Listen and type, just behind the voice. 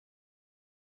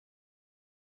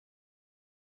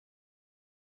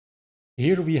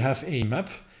Here we have a map.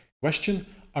 Question,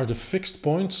 are the fixed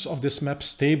points of this map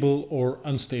stable or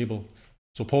unstable?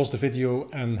 So pause the video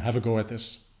and have a go at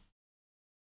this.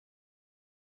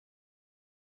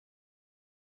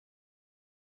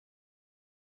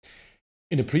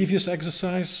 In the previous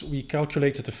exercise, we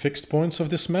calculated the fixed points of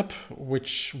this map,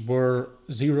 which were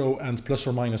 0 and plus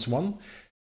or minus 1.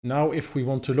 Now, if we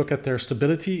want to look at their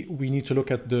stability, we need to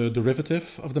look at the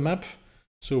derivative of the map.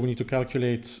 So we need to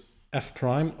calculate f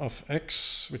prime of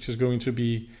x, which is going to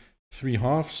be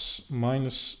 3/2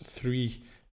 minus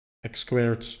 3x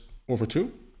squared over 2.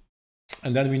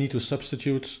 And then we need to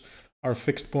substitute our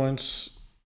fixed points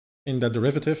in that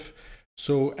derivative.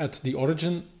 So at the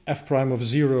origin, f prime of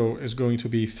 0 is going to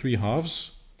be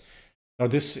 3/2. Now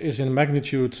this is in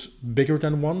magnitude bigger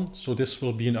than 1, so this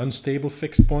will be an unstable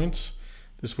fixed point.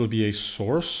 This will be a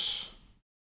source.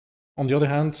 On the other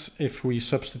hand, if we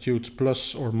substitute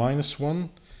plus or minus 1,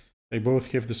 they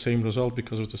both give the same result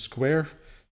because of the square.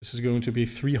 This is going to be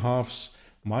 3/2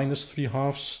 minus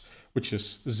 3/2, which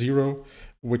is 0,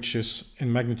 which is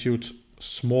in magnitude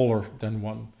smaller than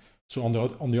 1. So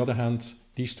on the other hand,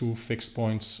 these two fixed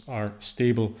points are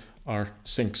stable, are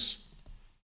sinks.